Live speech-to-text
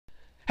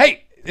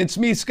It's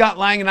me, Scott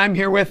Lang, and I'm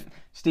here with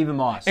Stephen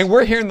Moss. And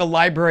we're here in the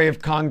Library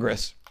of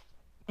Congress.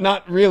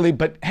 Not really,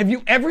 but have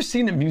you ever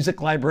seen a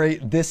music library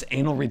this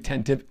anal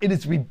retentive? It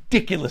is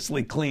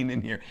ridiculously clean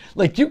in here.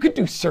 Like, you could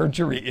do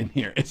surgery in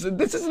here.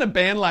 This isn't a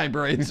band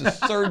library, it's a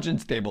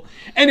surgeon's table.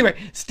 Anyway,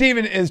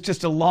 Stephen is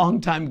just a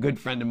longtime good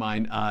friend of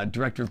mine,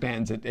 director of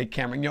bands at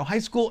Cameron High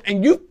School,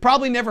 and you've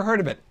probably never heard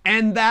of it.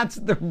 And that's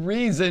the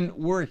reason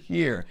we're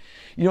here.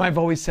 You know, I've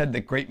always said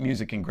that great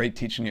music and great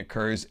teaching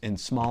occurs in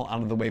small,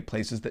 out-of-the-way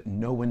places that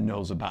no one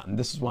knows about. And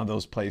this is one of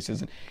those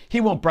places. And he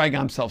won't brag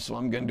on himself, so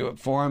I'm going to do it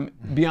for him.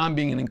 Beyond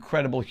being an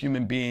incredible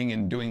human being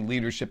and doing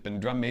leadership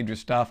and drum major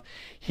stuff,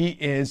 he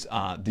is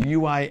the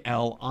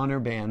UIL honor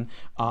band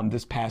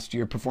this past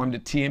year, performed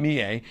at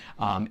TMEA,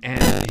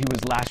 and he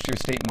was last year's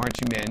state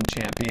marching band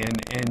champion.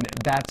 And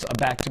that's a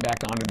back-to-back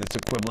honor that's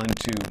equivalent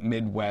to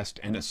Midwest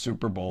and a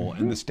Super Bowl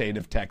in the state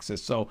of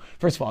Texas. So,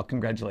 first of all,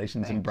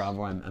 congratulations. Thanks. And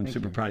bravo. I'm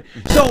super proud of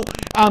you. So,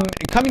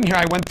 coming here,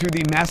 I went through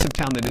the massive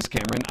town that is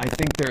Cameron. I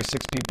think there are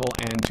 6 people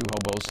and 2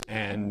 hobos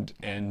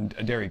and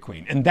a Dairy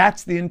Queen. And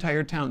that's the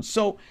entire town.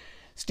 So,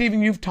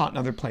 Stephen, you've taught in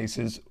other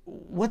places.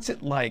 What's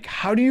it like?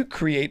 How do you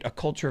create a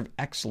culture of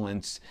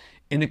excellence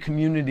in a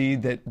community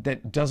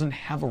that doesn't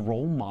have a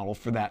role model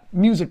for that,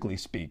 musically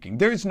speaking?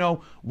 There's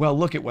no, well,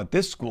 look at what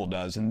this school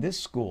does and this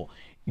school.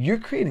 You're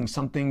creating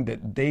something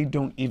that they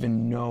don't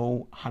even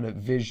know how to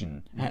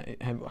vision.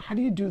 How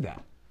do you do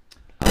that?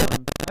 I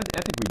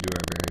think we do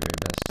our very, very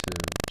best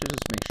to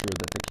just make sure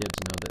that the kids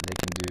know that they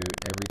can do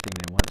everything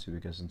they want to,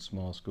 because in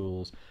small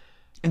schools,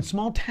 in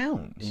small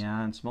towns.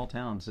 Yeah, in small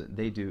towns,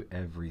 they do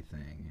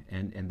everything,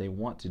 and they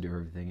want to do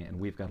everything, and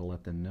we've got to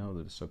let them know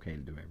that it's okay to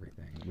do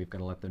everything. We've got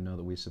to let them know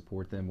that we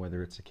support them,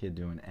 whether it's a kid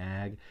doing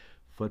ag,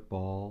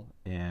 football,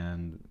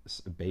 and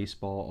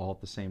baseball all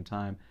at the same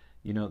time.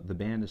 You know, the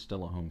band is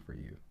still a home for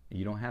you.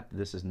 You don't have to,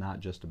 this is not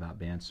just about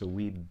band, so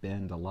we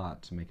bend a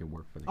lot to make it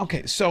work for the kids.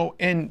 Okay, so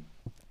in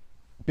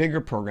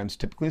bigger programs,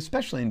 typically,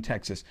 especially in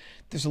Texas,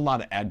 there's a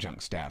lot of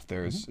adjunct staff.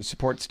 There's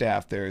support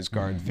staff, there's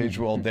guard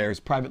visual, there's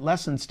private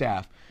lesson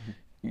staff.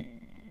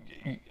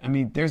 I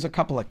mean, there's a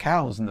couple of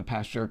cows in the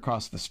pasture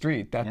across the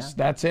street.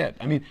 That's it.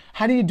 I mean,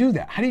 how do you do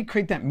that? How do you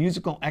create that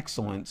musical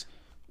excellence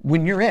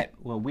when you're it?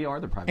 Well, we are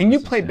the private and you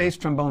lesson play staff. Bass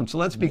trombone, so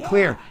let's be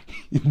clear.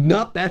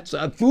 Not that's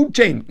a food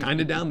chain kind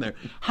of down there.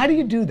 How do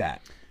you do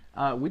that?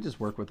 We just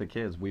work with the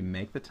kids. We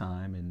make the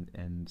time,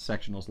 and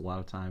sectionals a lot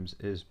of times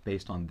is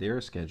based on their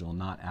schedule,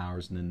 not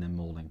ours, and then them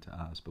molding to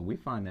us. But we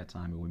find that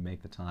time, and we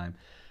make the time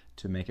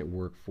to make it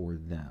work for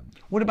them.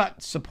 What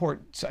about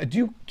support?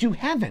 Do you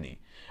have any?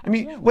 I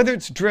mean, whether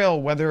it's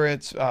drill, whether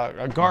it's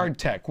a guard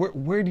tech,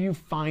 where do you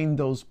find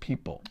those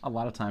people? A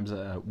lot of times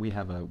we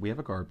have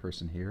a guard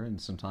person here,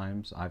 and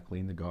sometimes I've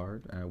cleaned the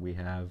guard. We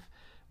have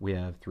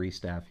 3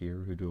 staff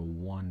here who do a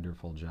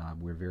wonderful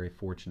job. We're very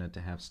fortunate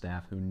to have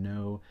staff who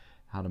know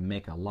how to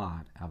make a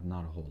lot out of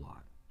not a whole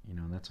lot. You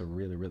know, that's a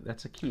really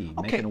that's a key.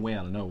 Okay. Making a way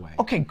out of no way.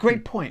 Okay,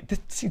 great point.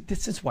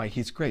 This is why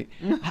he's great.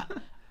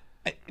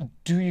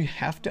 Do you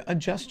have to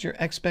adjust your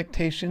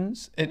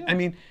expectations? I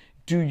mean,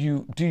 do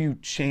you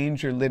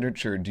change your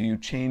literature? Do you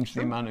change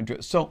the amount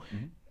of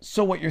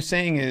so what you're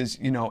saying is,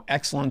 you know,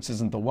 excellence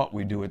isn't the what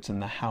we do, it's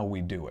in the how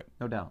we do it.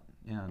 No doubt.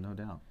 Yeah, no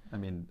doubt. I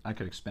mean, I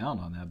could expound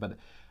on that, but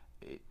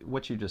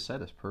what you just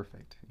said is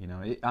perfect. You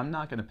know, I'm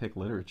not going to pick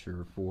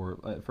literature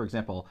for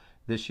example,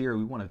 this year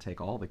we want to take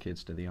all the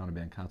kids to the honor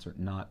band concert,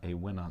 not a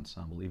wind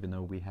ensemble, even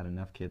though we had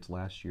enough kids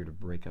last year to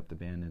break up the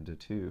band into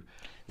 2.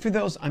 For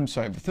those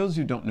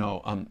who don't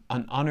know,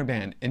 an honor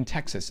band in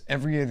Texas,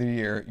 every other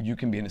year you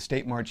can be in a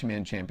state marching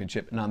band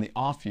championship, and on the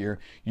off year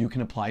you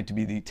can apply to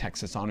be the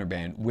Texas honor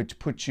band, which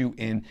puts you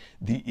in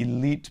the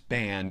elite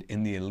band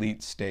in the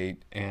elite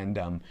state. And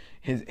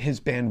his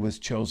band was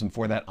chosen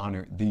for that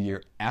honor the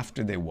year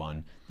after they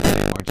won the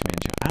state marching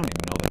band championship. I don't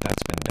even know that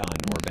that's been done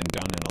or been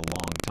done in a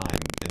long time.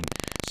 And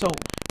so,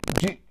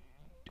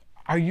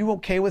 are you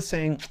okay with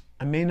saying,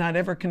 I may not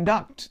ever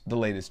conduct the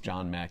latest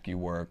John Mackey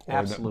work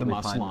or the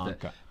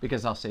Maslanka?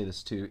 Because I'll say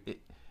this too,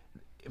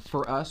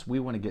 for us, we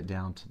want to get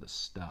down to the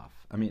stuff.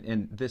 I mean,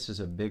 and this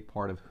is a big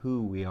part of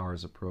who we are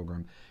as a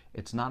program.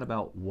 It's not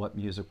about what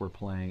music we're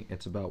playing,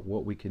 it's about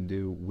what we can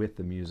do with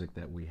the music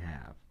that we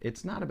have.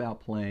 It's not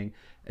about playing,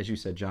 as you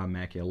said, John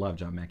Mackey. I love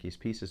John Mackey's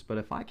pieces, but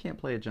if I can't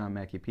play a John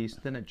Mackey piece,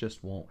 then it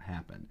just won't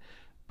happen.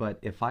 But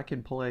if I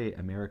can play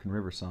American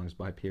River Songs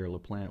by Pierre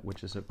LaPlante,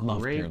 which is a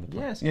great,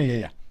 yes,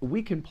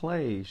 we can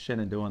play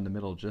Shenandoah in the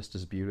Middle just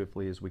as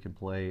beautifully as we can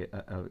play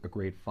a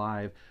grade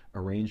 5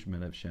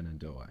 arrangement of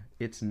Shenandoah.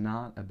 It's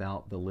not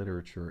about the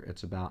literature,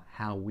 it's about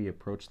how we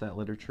approach that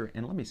literature.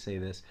 And let me say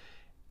this,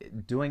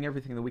 doing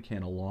everything that we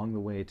can along the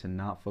way to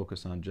not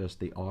focus on just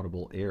the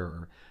audible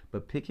error,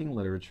 but picking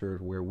literature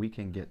where we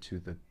can get to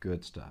the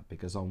good stuff.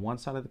 Because on one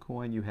side of the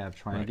coin, you have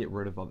trying to get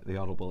rid of the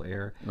audible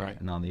error,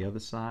 and on the other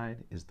side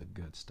is the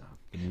good stuff,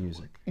 the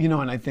music. You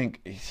know, and I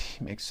think it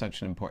makes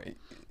such an important.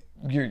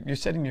 You're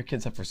setting your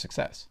kids up for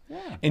success.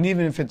 Yeah. And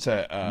even if it's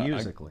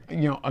musically,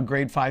 a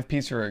grade 5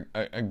 piece or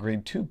a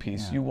grade 2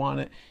 piece, you want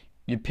it.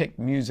 you pick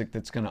music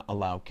that's going to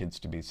allow kids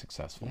to be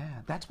successful.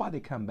 Yeah, that's why they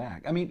come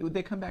back. I mean,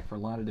 they come back for a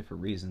lot of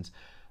different reasons,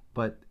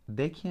 but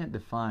they can't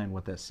define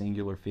what that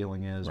singular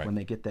feeling is when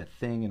they get that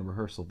thing in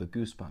rehearsal, the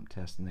goosebump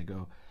test, and they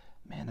go,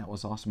 man, that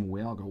was awesome.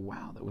 We all go,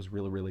 wow, that was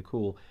really, really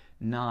cool.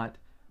 Not,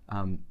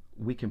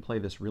 we can play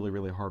this really,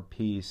 really hard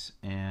piece,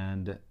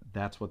 and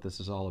that's what this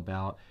is all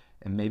about,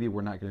 and maybe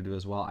we're not going to do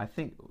as well. I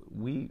think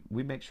we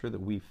make sure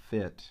that we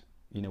fit,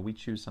 we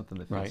choose something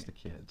that fits the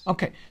kids.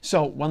 Okay,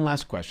 so one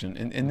last question,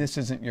 and this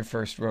isn't your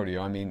first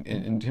rodeo. I mean,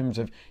 in terms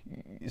of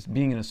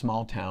being in a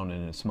small town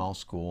and in a small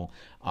school,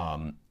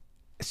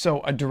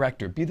 so a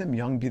director, be them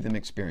young, be them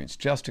experienced,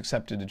 just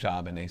accepted a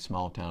job in a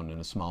small town in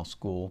a small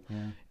school.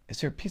 Yeah. Is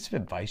there a piece of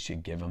advice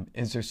you'd give them?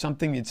 Is there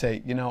something you'd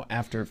say,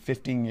 after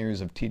 15 years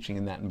of teaching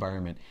in that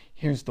environment,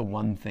 here's the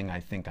one thing I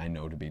think I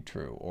know to be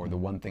true, or the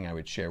one thing I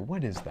would share?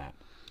 What is that?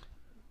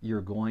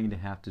 You're going to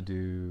have to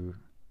do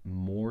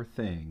more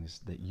things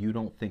that you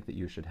don't think that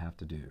you should have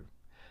to do.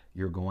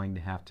 You're going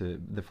to have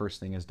to, the first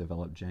thing is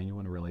develop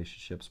genuine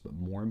relationships, but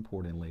more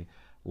importantly,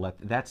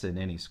 that's in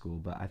any school,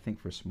 but I think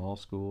for small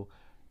school,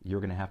 you're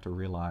going to have to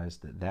realize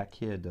that that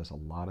kid does a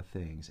lot of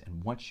things,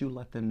 and once you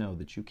let them know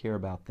that you care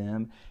about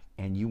them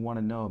and you want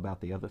to know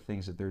about the other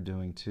things that they're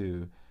doing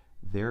too,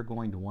 they're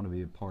going to want to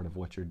be a part of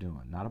what you're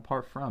doing. Not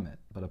apart from it,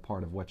 but a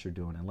part of what you're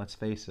doing. And let's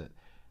face it,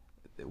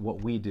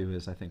 what we do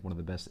is, I think,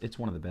 it's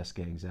one of the best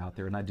gangs out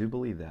there, and I do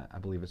believe that. I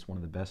believe it's one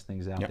of the best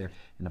things out there,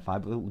 and if I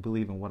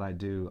believe in what I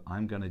do,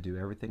 I'm going to do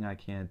everything I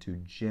can to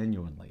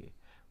genuinely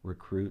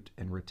recruit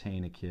and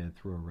retain a kid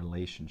through a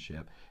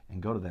relationship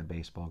and go to that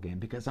baseball game,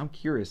 because I'm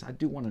curious. I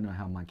do want to know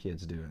how my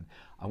kid's doing.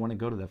 I want to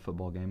go to that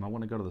football game. I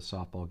want to go to the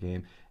softball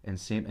game and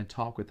see him and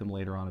talk with them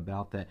later on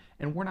about that.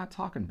 And we're not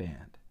talking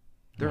band.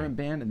 They're in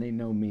band and they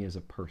know me as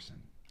a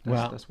person.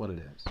 That's what it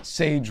is.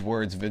 Sage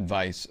words of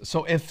advice.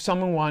 So if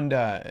someone wanted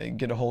to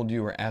get a hold of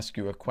you or ask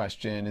you a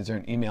question, is there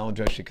an email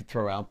address you could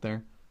throw out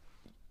there?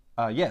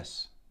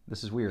 Yes.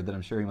 This is weird that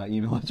I'm sharing my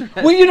email address.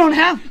 Well, you don't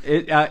have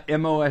it.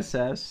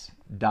 MOSS.Steven,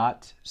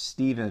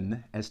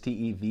 STEVEN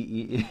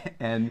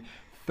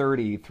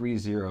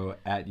 3030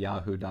 at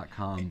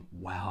yahoo.com.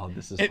 Wow,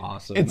 this is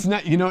awesome. It's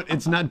not,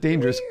 it's not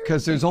dangerous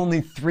because there's only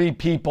 3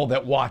 people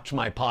that watch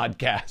my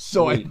podcast.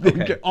 So I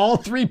think all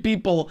 3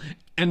 people,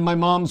 and my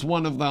mom's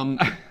one of them,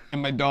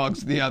 and my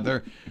dog's the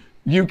other.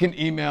 You can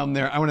email him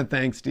there. I want to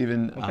thank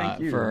Steven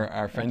for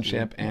our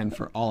friendship and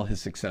for all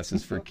his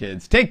successes for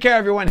kids. Take care,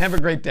 everyone. Have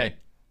a great day.